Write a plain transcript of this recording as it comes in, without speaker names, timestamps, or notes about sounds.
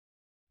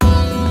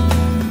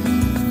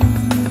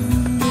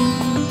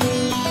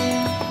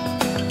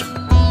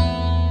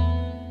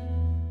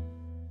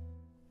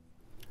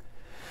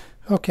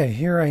Okay,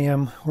 here I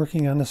am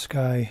working on the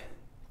sky,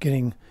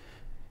 getting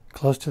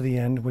close to the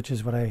end, which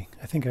is what I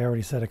think I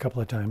already said a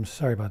couple of times.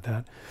 Sorry about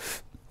that.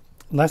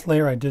 Last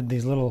layer I did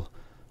these little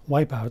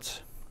wipeouts,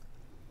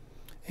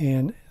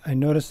 and I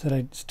noticed that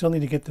I still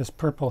need to get this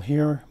purple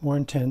here more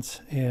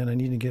intense, and I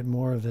need to get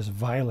more of this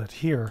violet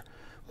here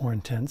more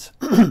intense.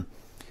 And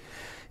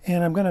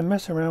I'm going to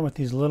mess around with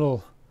these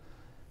little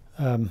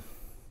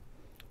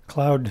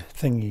cloud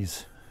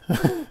thingies.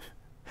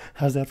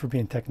 How's that for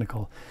being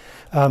technical?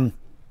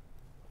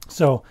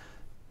 So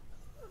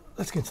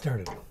let's get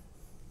started.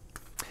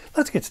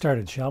 Let's get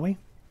started, shall we?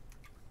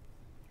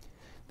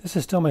 This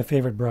is still my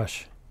favorite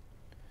brush.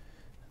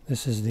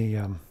 This is the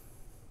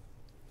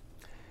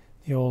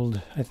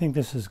old, I think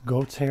this is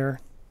goat's hair.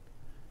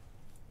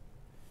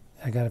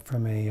 I got it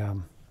from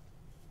a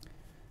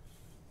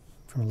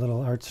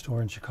little art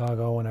store in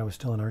Chicago when I was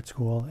still in art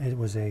school. It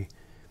was I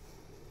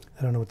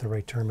don't know what the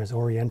right term is,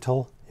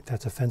 Oriental, if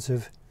that's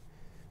offensive.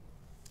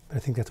 But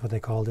I think that's what they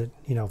called it,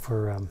 you know,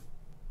 for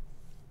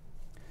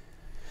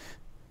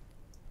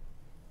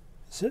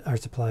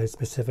art supplies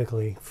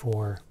specifically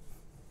for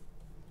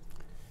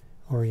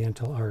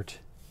Oriental art.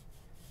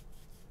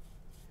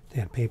 They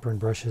had paper and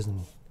brushes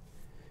and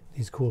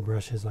these cool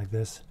brushes like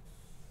this.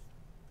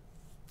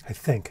 I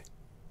think.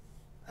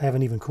 I have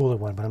an even cooler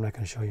one, but I'm not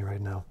going to show you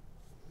right now.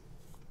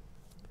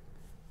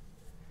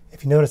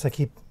 If you notice, I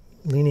keep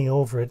leaning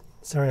over it.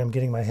 Sorry, I'm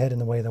getting my head in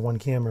the way of the one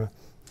camera,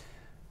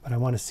 but I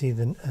want to see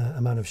the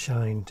amount of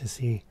shine, to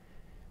see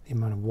the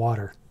amount of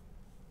water.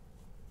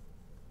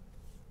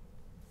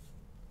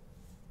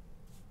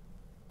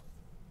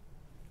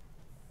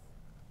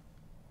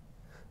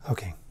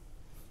 Okay.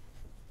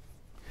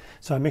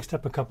 So I mixed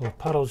up a couple of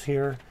puddles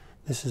here.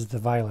 This is the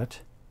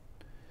violet,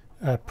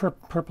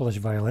 purplish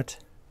violet.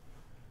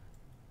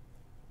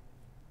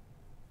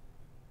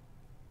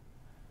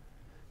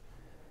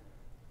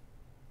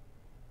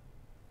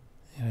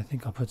 And I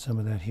think I'll put some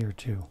of that here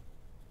too.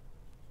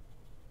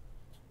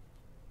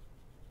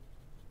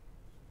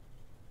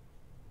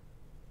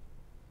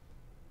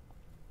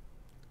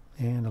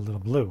 And a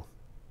little blue.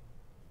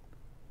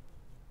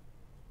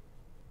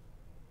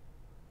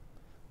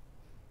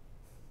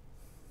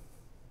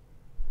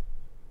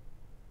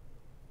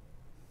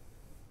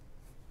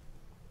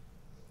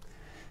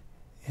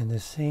 And the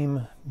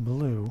same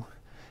blue,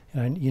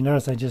 and you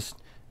notice I just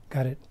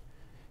got it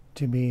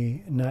to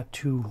be not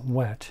too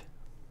wet.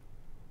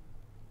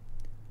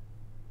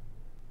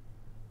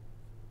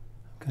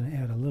 I'm going to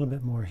add a little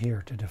bit more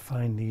here to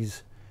define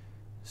these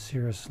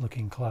cirrus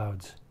looking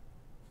clouds.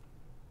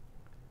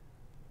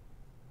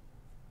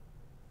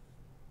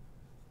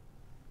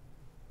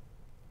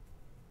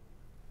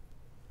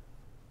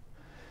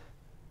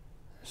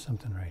 There's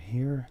something right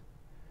here.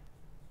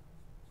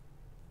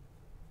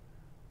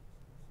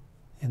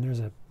 And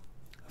there's a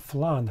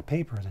flaw in the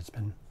paper that's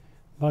been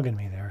bugging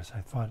me there, so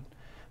I thought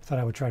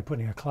I would try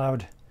putting a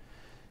cloud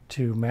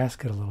to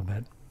mask it a little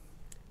bit.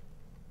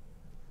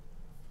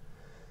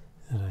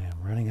 And I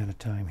am running out of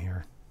time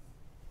here.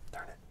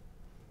 Darn it.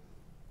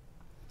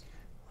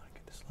 I'll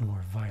get this a little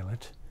more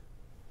violet.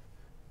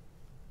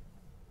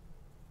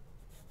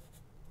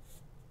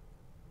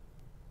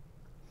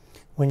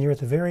 When you're at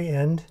the very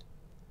end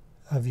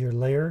of your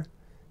layer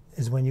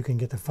is when you can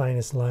get the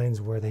finest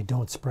lines where they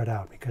don't spread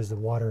out, because the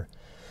water,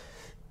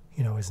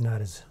 you know, is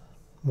not as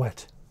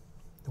wet.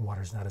 The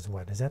water is not as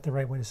wet. Is that the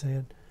right way to say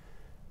it?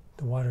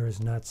 The water is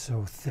not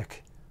so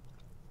thick.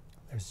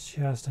 There's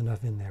just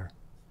enough in there.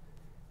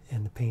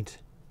 And the paint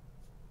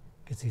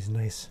gets these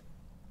nice,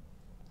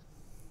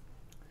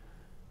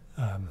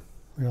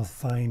 real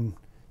fine,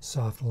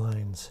 soft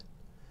lines.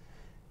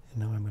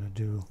 And now I'm going to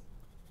do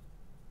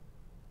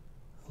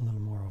a little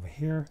more over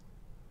here.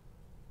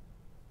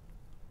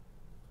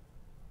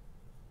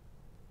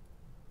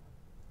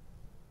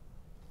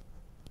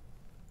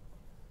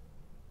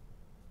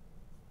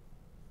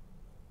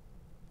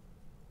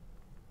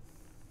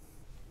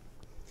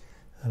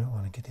 I don't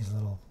want to get these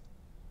little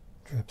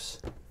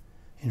drips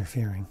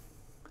interfering.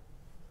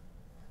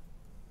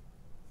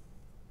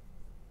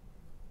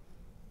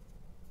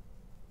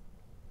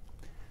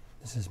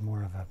 This is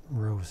more of a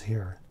rose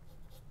here.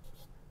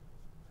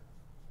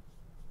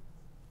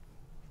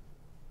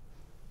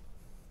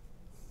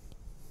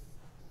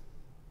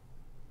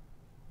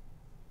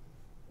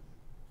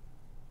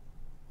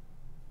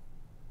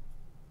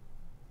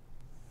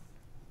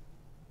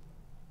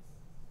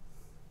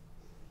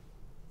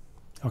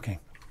 Okay,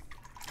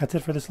 that's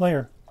it for this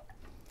layer.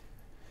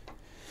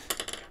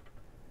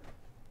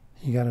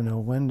 You got to know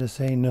when to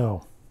say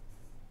no.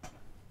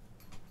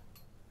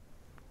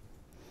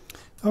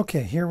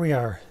 Okay, here we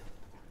are.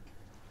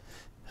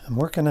 I'm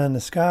working on the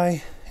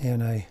sky,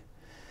 and I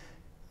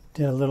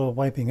did a little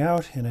wiping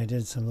out, and I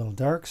did some little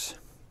darks.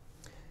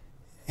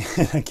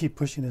 And I keep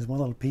pushing this one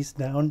little piece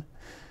down.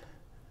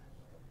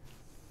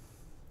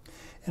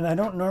 And I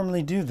don't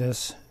normally do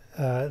this,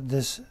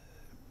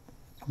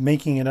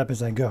 making it up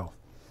as I go.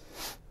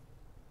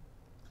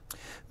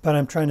 But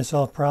I'm trying to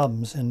solve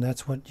problems, and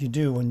that's what you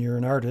do when you're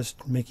an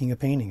artist making a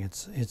painting.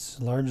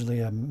 It's largely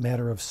a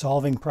matter of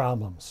solving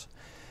problems.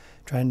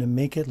 trying to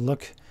make it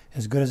look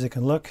as good as it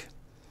can look.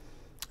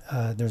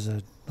 There's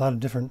a lot of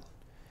different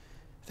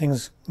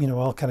things, you know,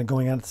 all kind of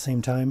going on at the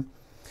same time.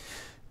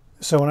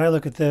 So when I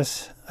look at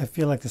this, I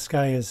feel like the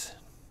sky is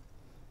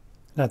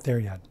not there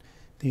yet.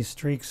 These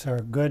streaks are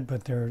good,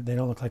 but they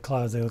don't look like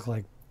clouds. They look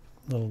like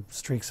little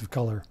streaks of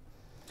color.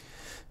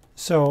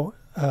 So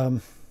I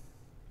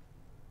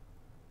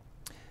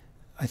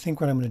think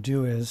what I'm going to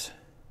do is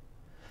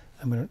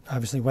I'm going to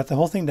obviously wet the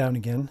whole thing down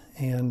again,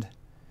 and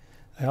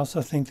I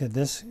also think that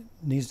this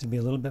needs to be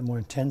a little bit more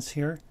intense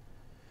here.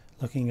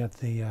 Looking at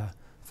the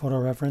photo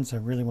reference, I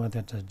really want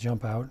that to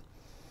jump out.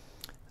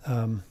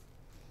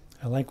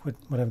 I like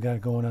what I've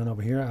got going on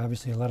over here.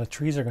 Obviously, a lot of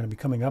trees are going to be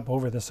coming up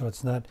over this, so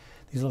it's not,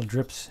 these little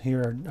drips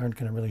here aren't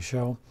going to really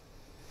show.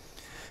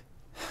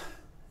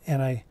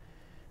 And I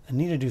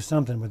need to do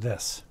something with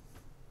this.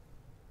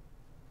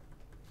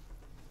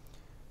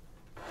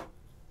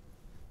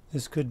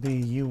 This could be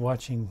you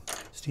watching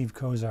Steve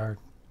Kozar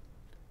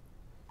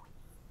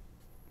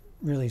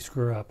really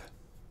screw up.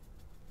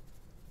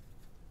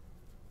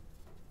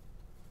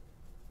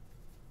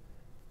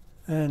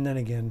 And then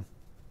again,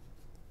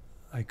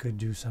 I could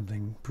do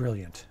something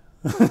brilliant.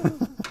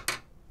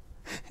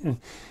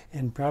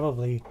 and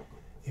probably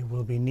it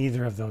will be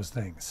neither of those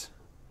things,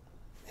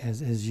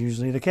 as is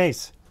usually the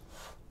case.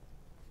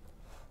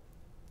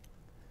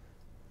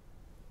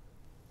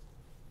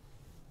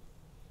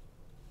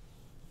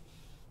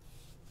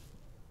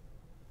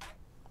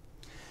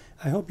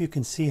 I hope you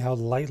can see how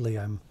lightly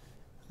I'm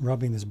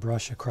rubbing this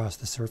brush across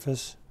the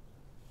surface.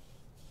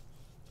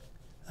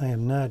 I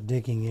am not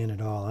digging in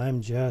at all.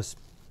 I'm just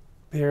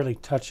barely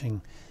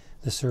touching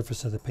the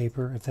surface of the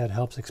paper, if that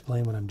helps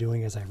explain what I'm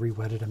doing as I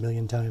re-wet it a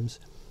million times.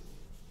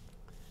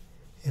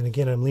 And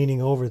again, I'm leaning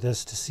over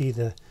this to see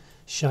the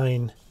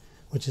shine,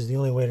 which is the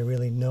only way to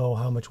really know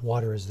how much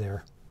water is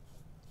there.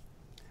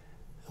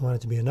 I want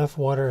it to be enough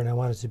water, and I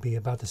want it to be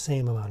about the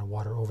same amount of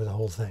water over the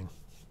whole thing.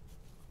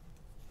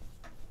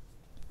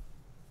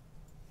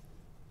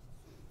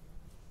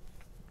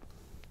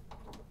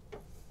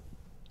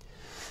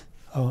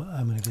 Oh,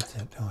 I'm going to get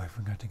that. Oh, I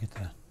forgot to get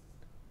that.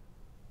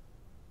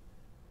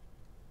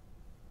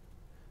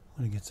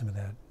 I'm going to get some of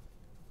that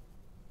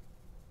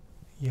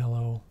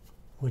yellow,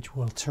 which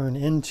will turn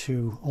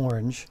into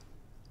orange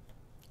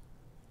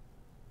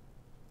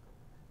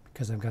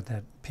because I've got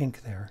that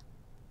pink there.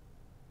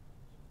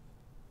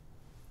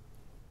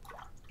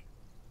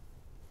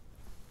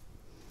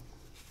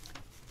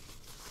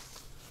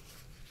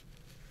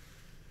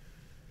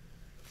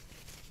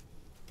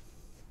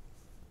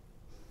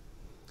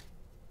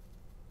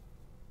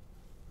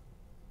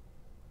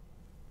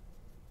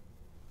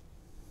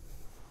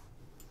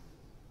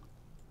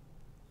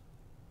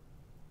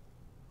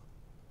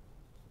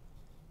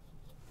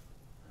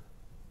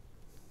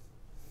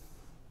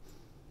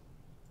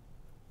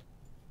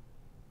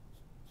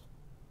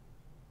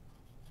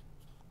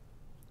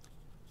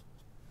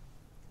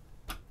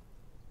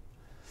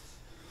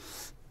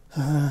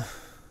 Man,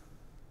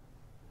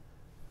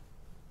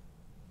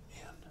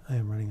 I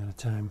am running out of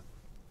time.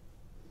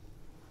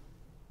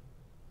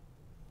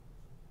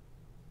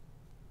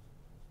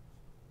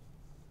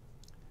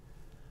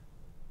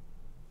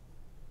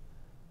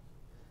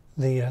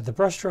 The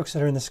brush strokes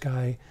that are in the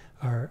sky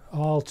are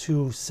all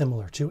too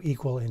similar, too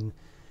equal in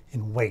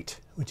weight,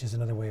 which is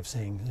another way of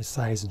saying the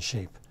size and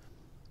shape.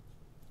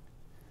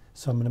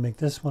 So I'm going to make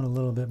this one a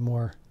little bit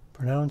more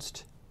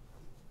pronounced.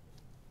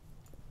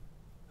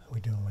 How are we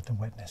doing with the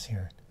wetness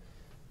here?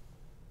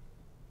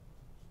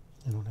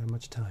 I don't have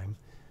much time.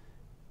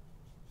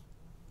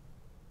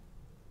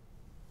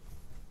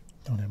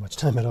 Don't have much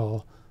time at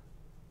all.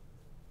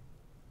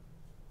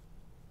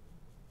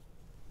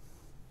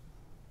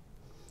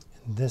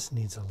 And this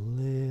needs a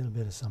little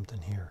bit of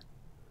something here.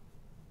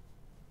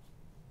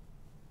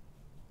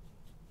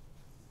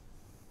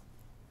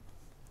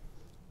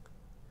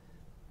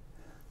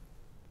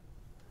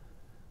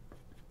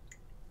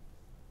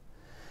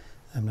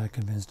 I'm not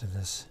convinced of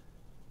this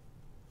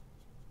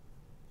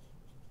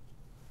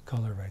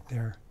color right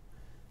there.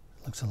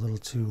 Looks a little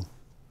too,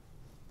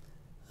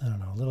 I don't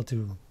know, a little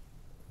too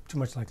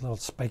much like little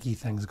spiky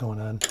things going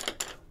on.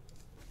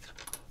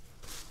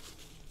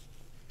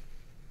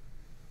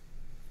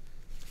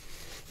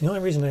 The only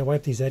reason I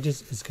wipe these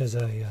edges is because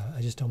I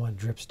just don't want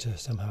drips to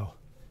somehow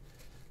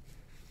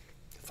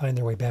find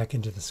their way back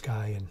into the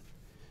sky and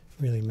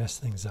really mess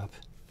things up.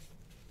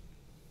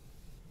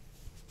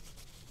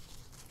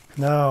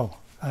 No,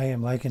 I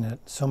am liking it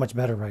so much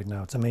better right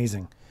now. It's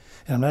amazing.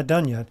 And I'm not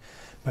done yet,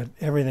 but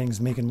everything's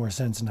making more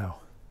sense now.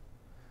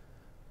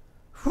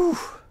 Whew.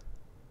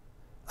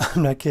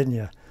 I'm not kidding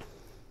you.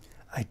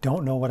 I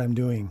don't know what I'm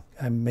doing.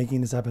 I'm making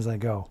this up as I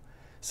go.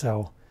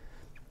 So,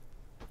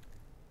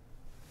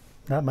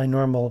 not my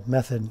normal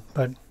method,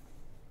 but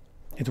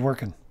it's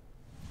working.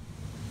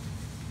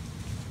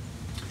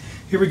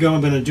 Here we go.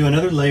 I'm going to do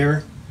another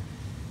layer.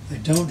 I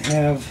don't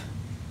have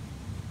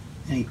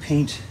any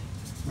paint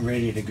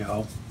ready to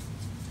go.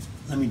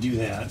 Let me do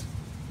that.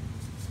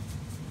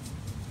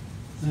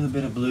 A little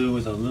bit of blue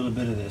with a little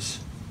bit of this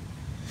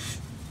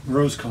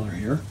rose color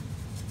here.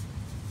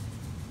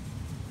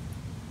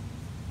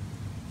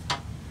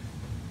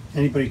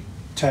 Anybody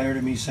tired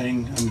of me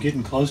saying I'm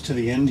getting close to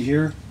the end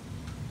here?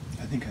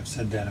 I think I've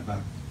said that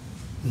about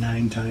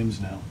 9 times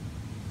now.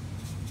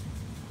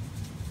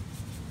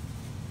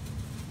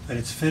 But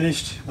it's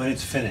finished when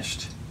it's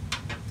finished.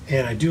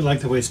 And I do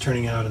like the way it's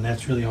turning out, and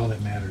that's really all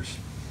that matters.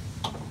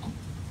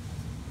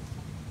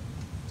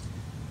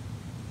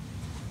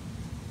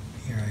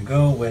 Here I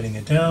go, wetting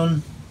it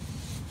down.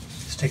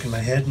 Sticking my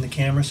head in the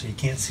camera so you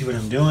can't see what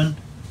I'm doing.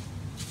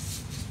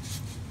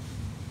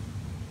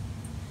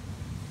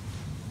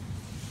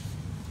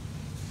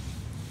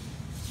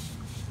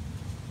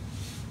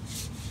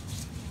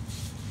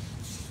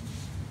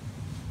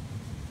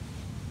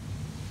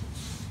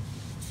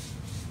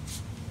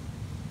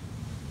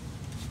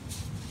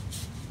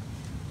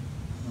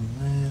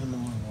 A little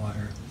more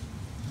water.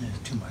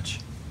 Too much.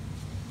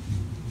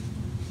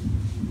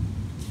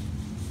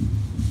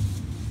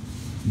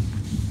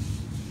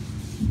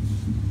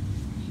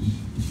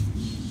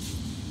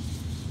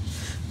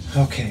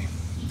 Okay,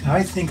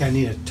 I think I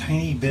need a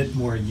tiny bit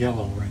more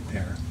yellow right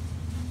there.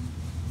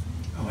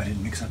 Oh, I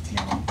didn't mix up the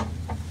yellow.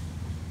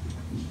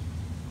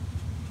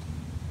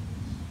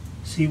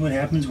 See what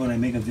happens when I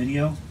make a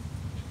video?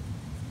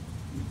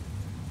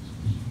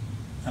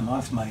 I'm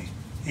off my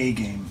A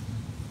game.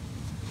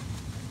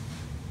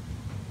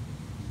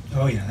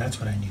 Oh yeah, that's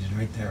what I needed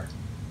right there.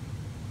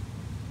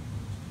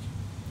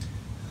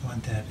 I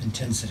want that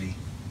intensity.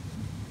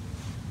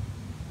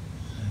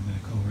 I'm going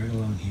to go right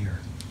along here.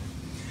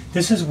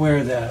 This is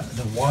where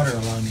the water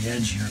along the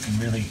edge here can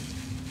really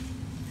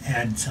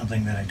add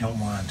something that I don't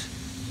want.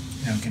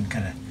 You know, can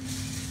kind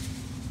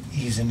of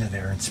ease into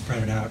there and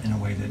spread it out in a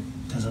way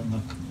that doesn't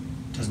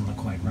look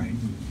quite right.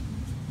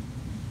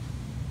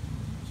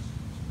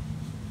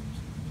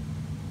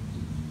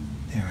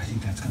 There, I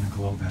think that's going to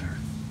glow better.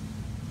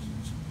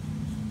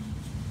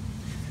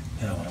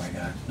 Now what do I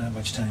got? Not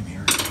much time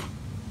here.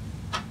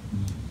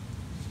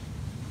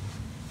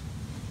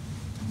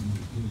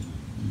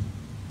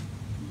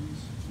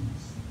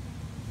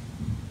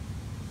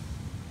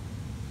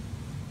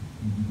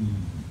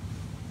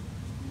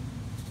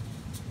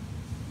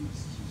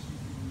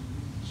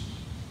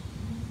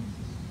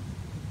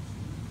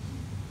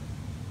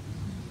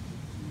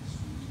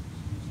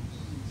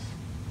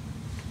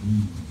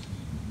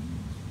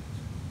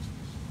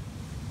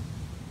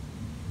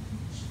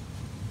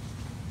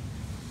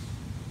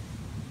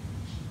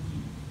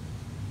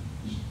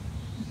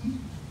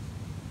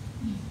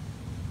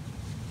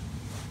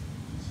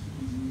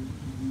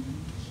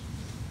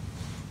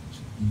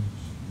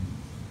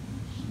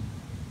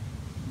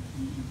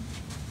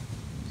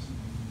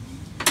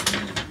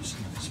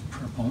 Some of this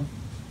purple,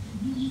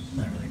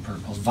 not really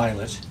purple,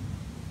 violet.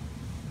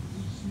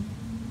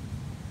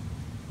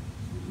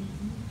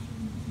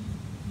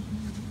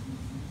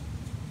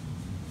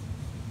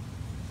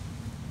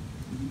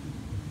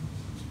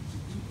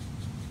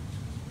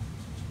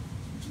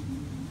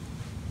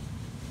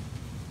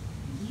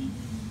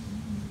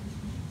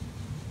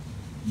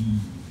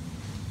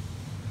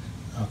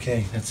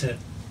 Okay, that's it.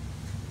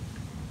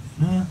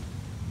 I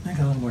got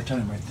a little more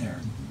time right there.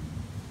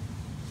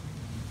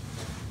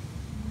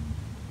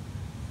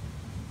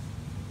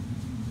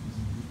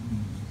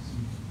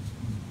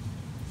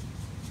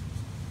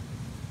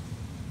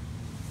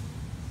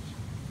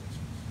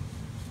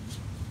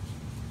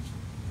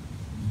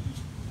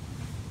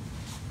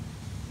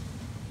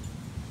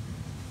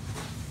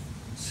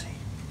 Let's see.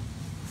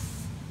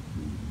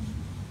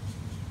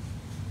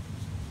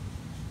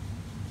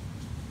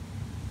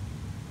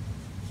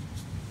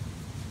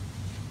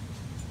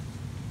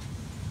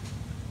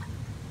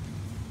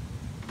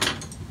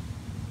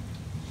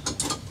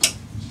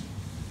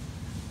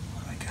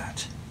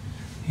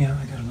 Yeah,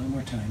 I got a little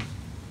more time.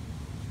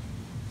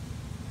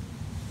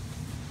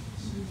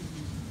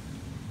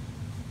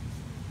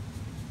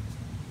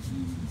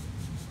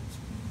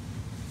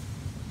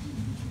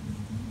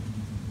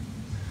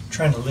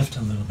 Trying to lift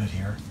a little bit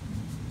here.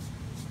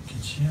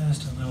 Get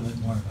just a little bit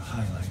more of a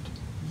highlight.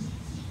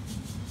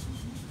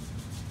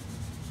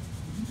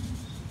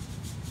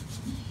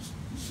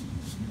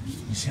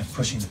 You see I'm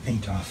pushing the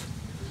paint off.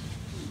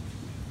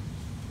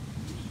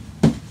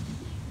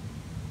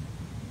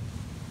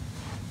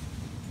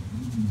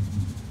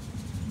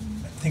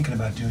 Thinking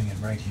about doing it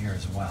right here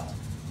as well.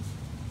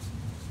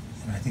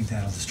 And I think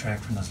that'll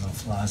distract from those little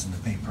flaws in the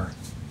paper.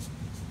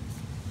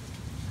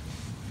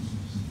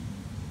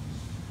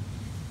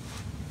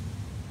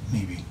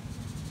 Maybe.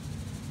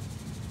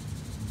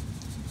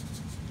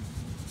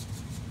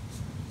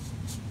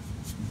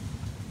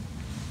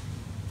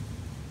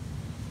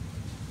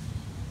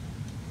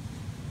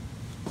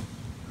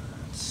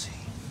 Let's see.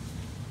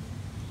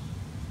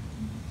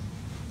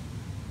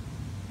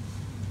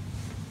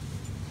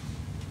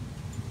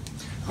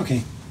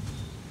 Okay,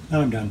 now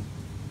I'm done.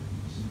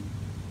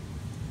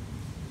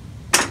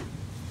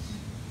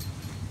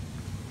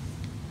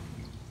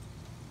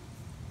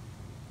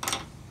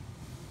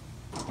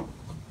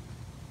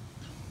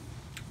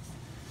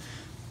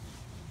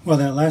 Well,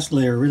 that last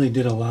layer really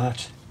did a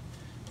lot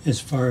as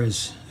far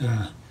as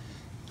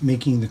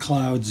making the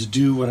clouds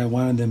do what I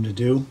wanted them to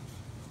do.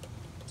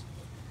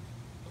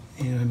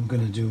 And I'm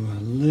going to do a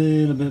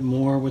little bit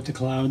more with the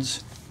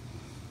clouds.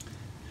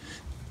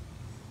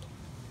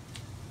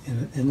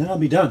 And then I'll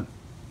be done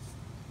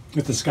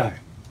with the sky.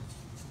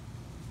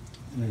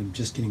 And I'm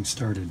just getting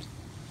started.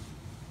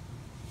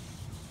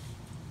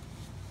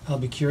 I'll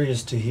be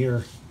curious to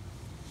hear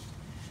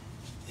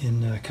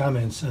in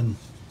comments on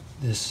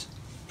this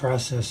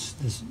process,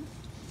 this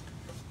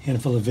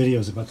handful of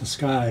videos about the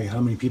sky, how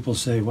many people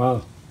say,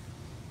 wow,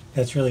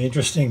 that's really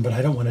interesting, but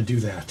I don't want to do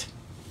that.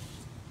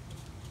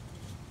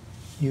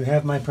 You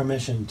have my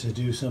permission to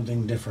do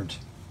something different.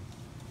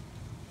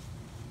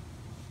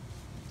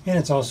 And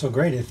it's also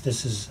great if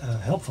this is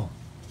helpful.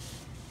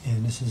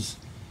 And this is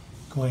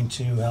going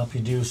to help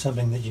you do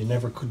something that you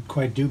never could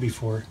quite do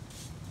before.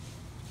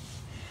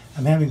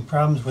 I'm having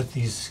problems with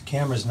these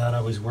cameras not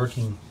always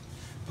working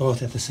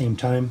both at the same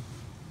time.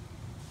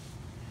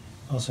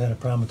 Also had a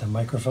problem with the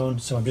microphone,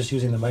 so I'm just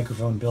using the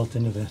microphone built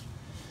into the,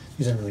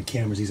 these aren't really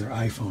cameras, these are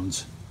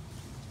iPhones.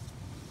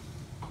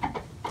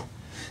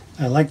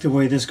 I like the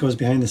way this goes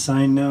behind the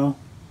sign now.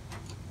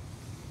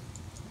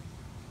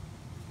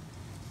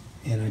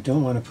 And I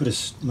don't want to put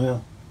a,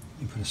 well,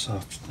 let me put a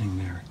soft thing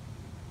there.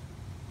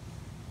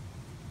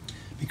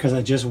 Because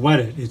I just wet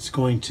it, it's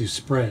going to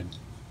spread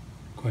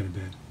quite a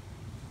bit.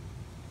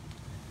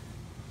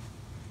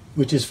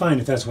 Which is fine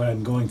if that's what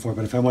I'm going for,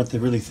 but if I want the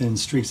really thin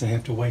streaks, I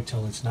have to wait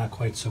till it's not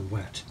quite so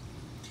wet.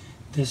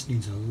 This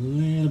needs a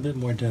little bit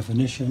more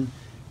definition,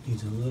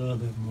 needs a little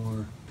bit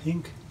more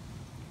pink,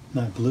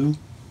 not blue.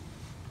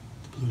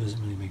 The blue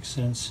doesn't really make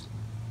sense.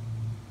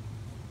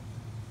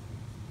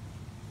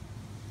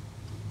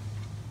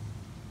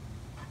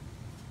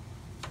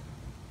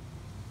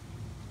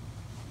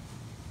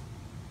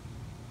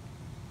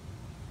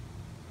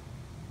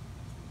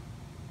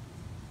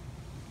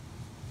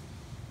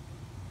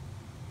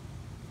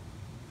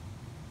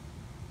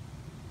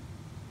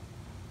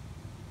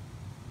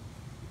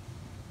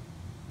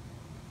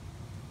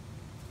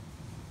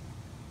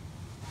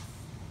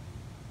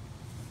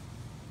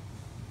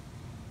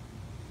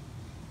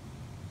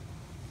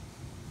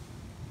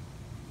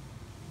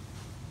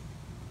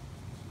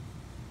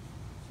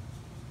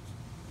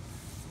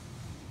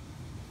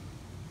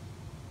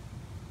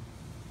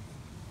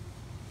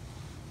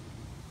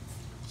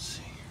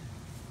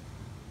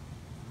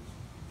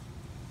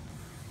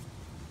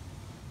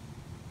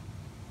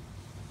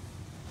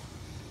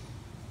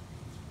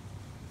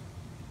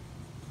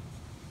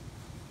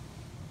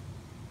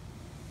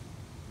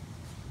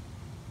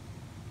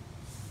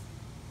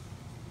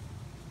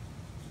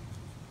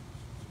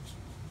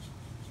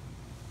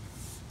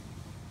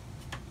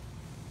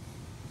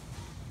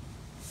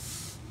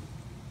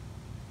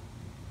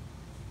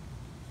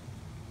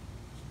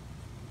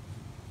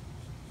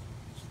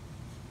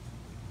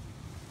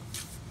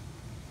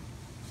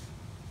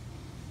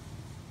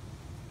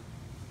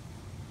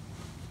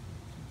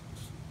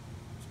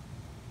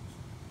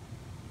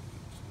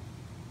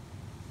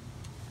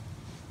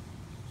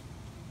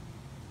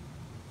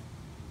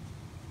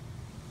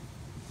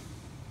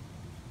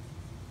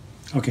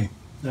 Okay,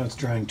 now it's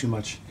drying too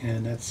much,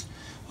 and that's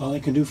all I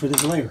can do for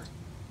this layer.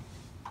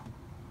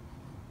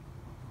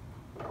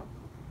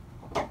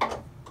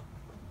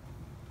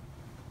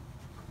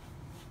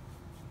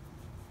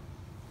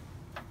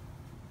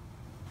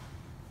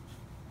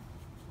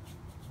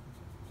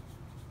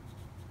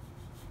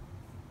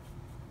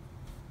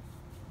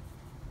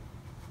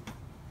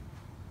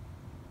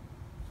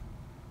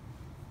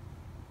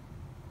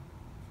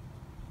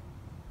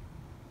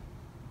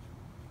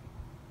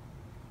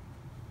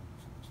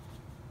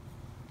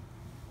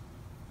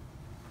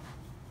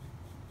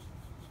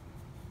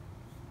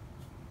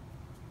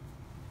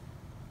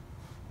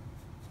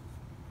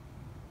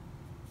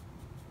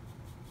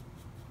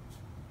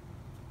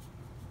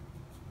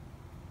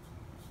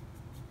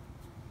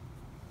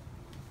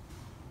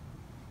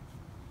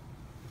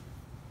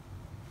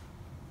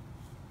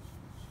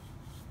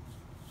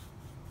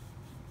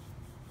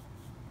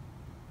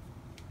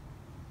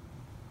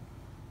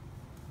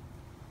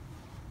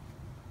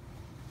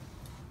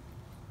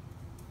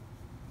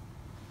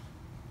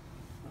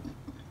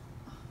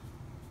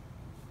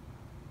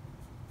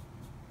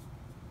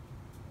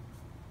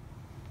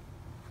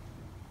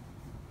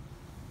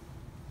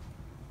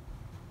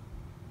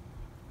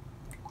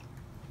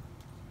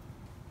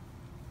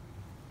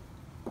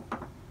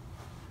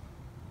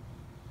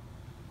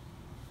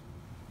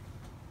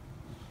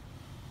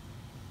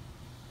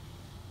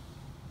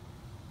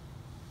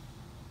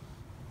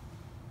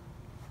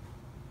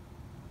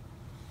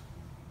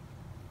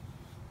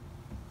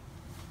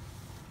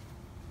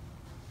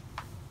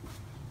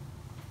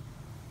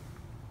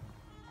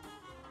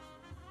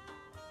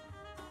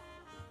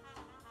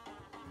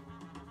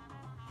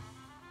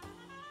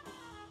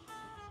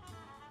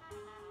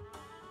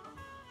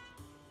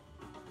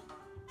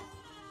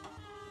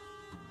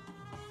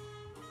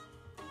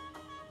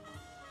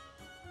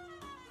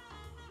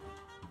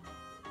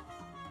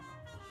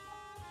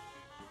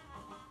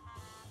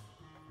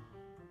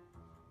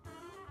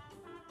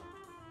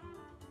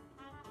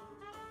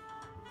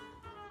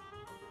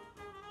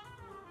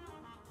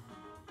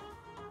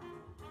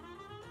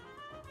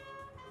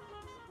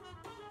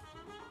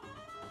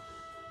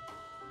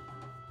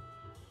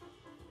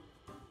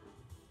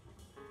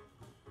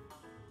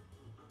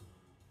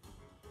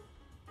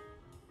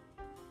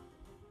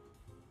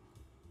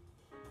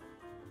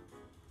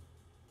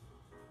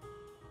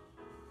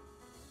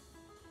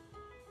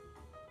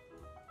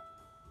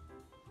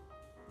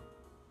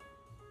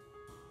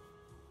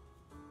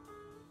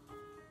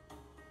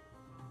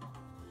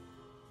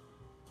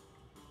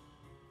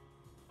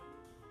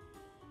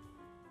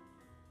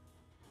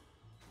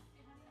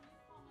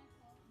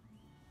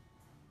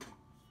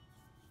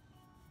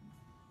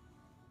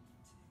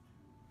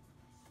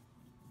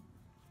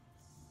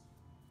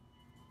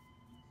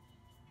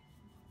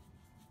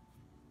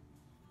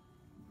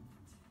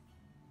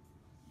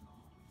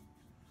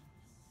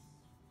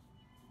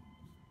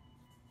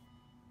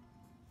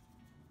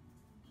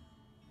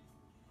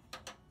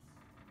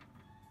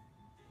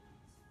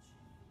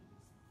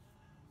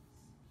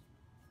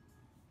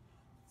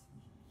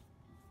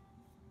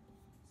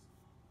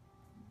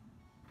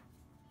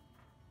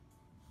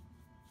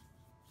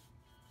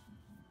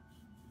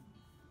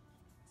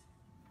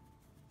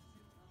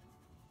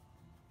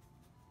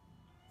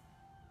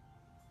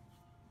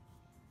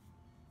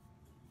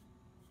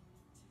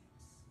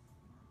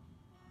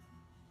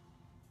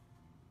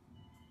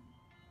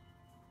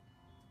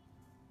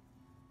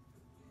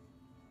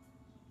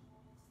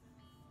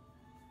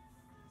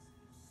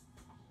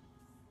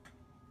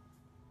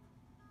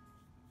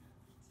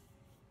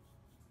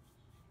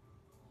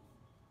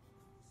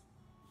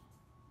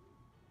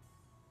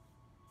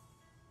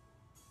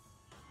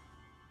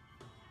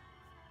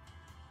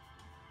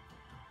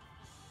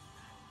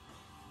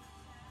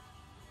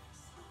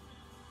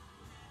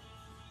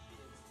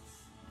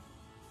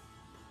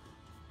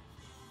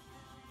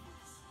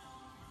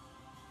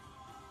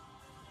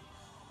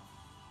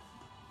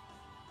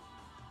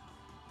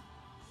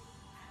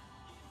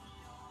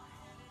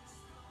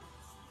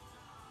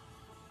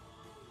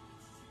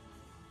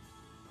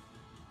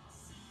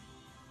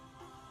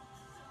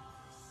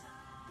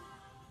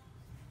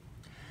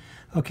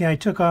 Okay, I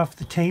took off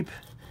the tape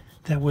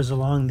that was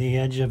along the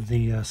edge of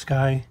the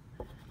sky.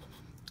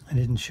 I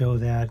didn't show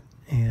that,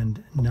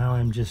 and now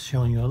I'm just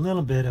showing you a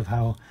little bit of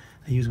how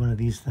I use one of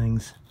these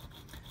things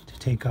to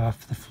take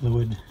off the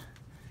fluid.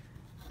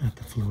 Not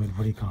the fluid,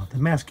 what do you call it? The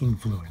masking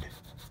fluid.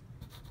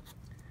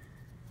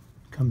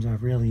 Comes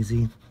off real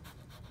easy.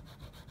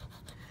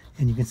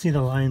 And you can see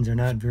the lines are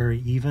not very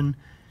even,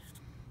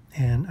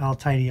 and I'll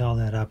tidy all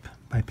that up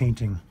by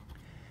painting.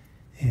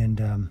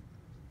 And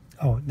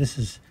oh, this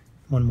is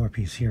one more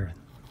piece here,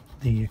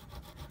 the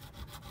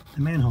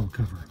manhole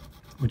cover,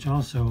 which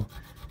also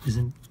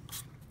isn't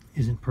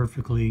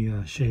perfectly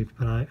shaped,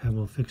 but I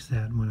will fix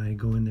that when I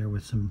go in there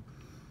with some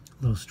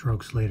little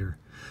strokes later.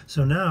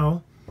 So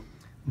now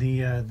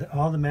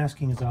all the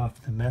masking is off,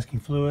 the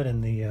masking fluid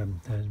and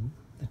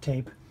the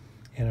tape,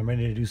 and I'm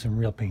ready to do some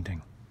real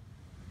painting.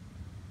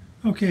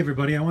 Okay,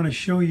 everybody, I want to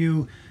show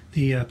you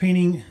the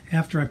painting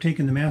after I've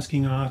taken the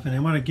masking off, and I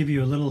want to give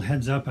you a little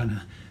heads up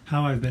on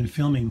how I've been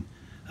filming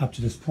up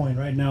to this point.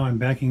 Right now I'm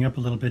backing up a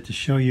little bit to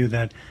show you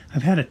that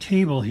I've had a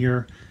table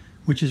here,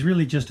 which is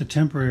really just a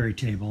temporary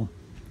table,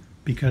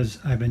 because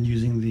I've been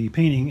using the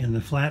painting in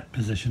the flat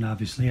position,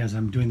 obviously, as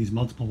I'm doing these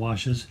multiple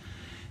washes.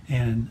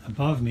 And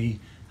above me,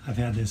 I've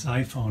had this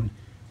iPhone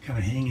kind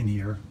of hanging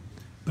here.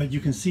 But you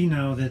can see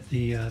now that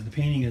the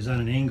painting is on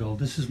an angle.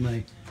 This is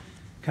my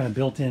kind of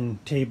built-in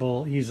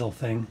table easel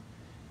thing.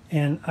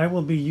 And I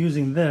will be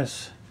using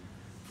this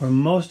for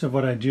most of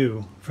what I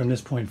do from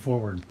this point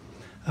forward.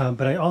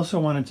 But I also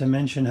wanted to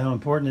mention how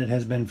important it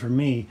has been for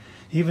me,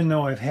 even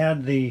though I've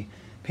had the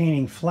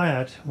painting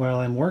flat while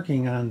I'm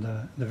working on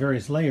the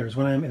various layers.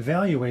 When I'm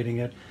evaluating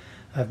it,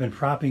 I've been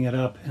propping it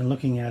up and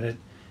looking at it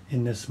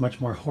in this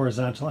much more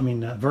horizontal,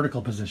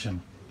 vertical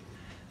position.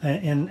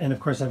 And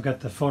of course I've got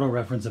the photo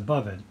reference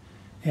above it.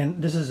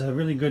 And this is a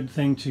really good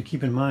thing to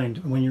keep in mind.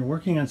 When you're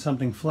working on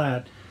something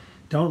flat,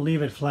 don't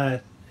leave it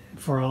flat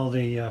for all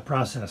the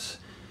process.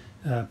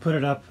 Put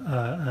it up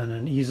on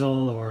an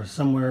easel or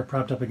somewhere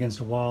propped up against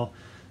a wall.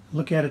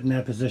 Look at it in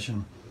that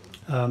position.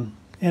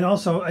 And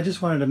also, I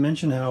just wanted to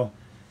mention how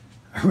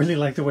I really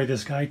like the way the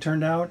sky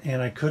turned out,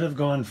 and I could have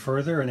gone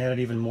further and added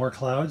even more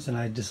clouds, and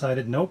I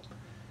decided, nope,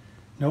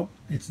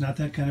 it's not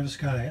that kind of a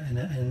sky,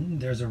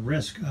 and there's a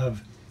risk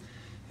of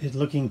it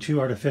looking too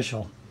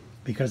artificial,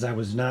 because I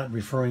was not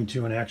referring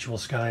to an actual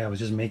sky, I was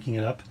just making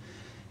it up.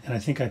 And I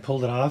think I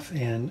pulled it off,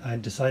 and I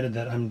decided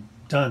that I'm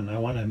done. I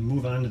want to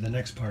move on to the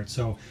next part.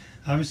 So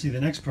obviously the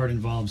next part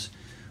involves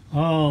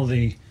all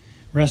the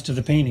rest of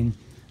the painting.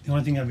 The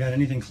only thing I've got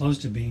anything close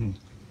to being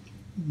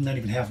not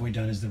even halfway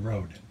done is the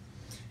road.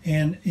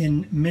 And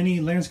in many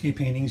landscape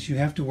paintings, you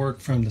have to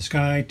work from the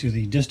sky to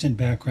the distant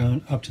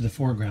background up to the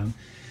foreground.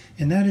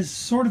 And that is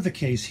sort of the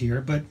case here,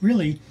 but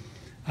really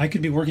I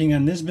could be working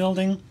on this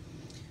building,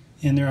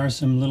 and there are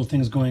some little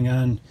things going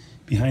on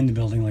behind the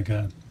building, like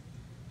a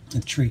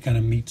tree kind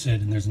of meets it,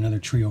 and there's another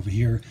tree over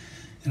here.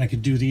 And I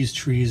could do these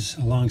trees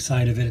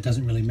alongside of it, it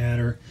doesn't really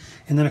matter.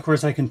 And then of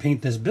course I can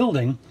paint this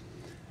building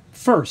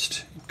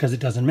first, because it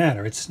doesn't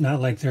matter. It's not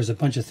like there's a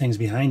bunch of things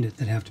behind it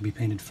that have to be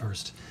painted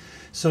first.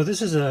 So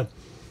this is a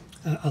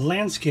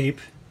landscape,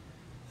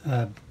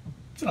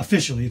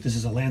 officially this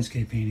is a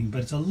landscape painting,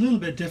 but it's a little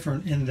bit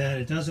different in that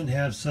it doesn't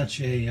have such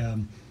a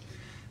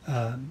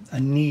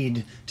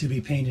need to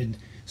be painted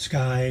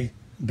sky,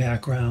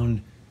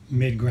 background,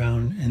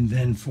 midground, and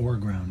then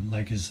foreground,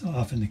 like is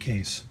often the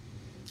case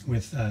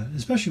with,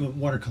 especially with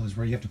watercolors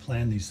where you have to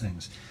plan these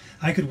things.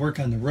 I could work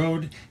on the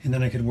road, and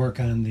then I could work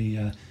on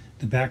the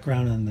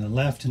background on the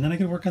left, and then I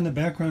could work on the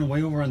background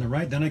way over on the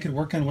right. Then I could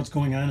work on what's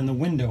going on in the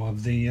window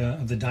of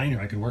the diner.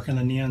 I could work on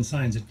the neon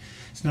signs.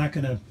 It's not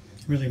going to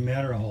really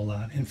matter a whole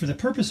lot. And for the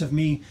purpose of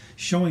me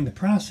showing the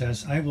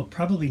process, I will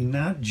probably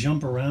not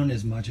jump around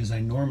as much as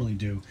I normally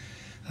do.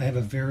 I have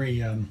a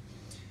very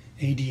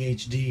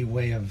ADHD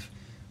way of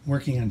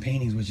working on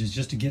paintings, which is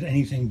just to get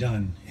anything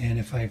done. And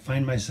if I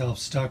find myself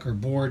stuck or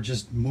bored,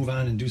 just move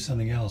on and do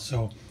something else.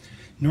 So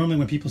normally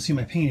when people see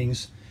my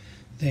paintings,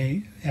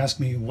 they ask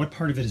me what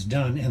part of it is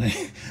done, and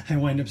I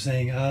wind up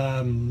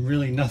saying,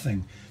 really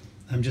nothing.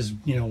 I'm just,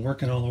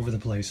 working all over the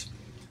place.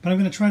 But I'm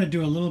going to try to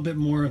do a little bit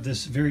more of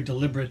this very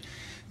deliberate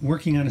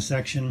working on a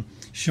section,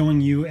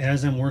 showing you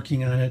as I'm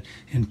working on it,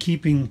 and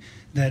keeping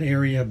that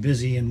area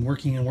busy and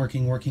working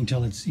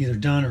till it's either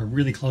done or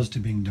really close to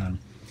being done.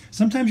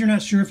 Sometimes you're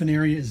not sure if an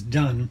area is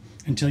done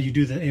until you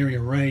do the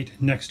area right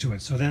next to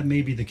it. So that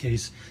may be the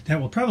case.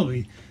 That will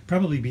probably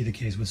be the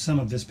case with some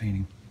of this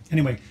painting.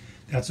 Anyway,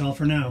 that's all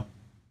for now.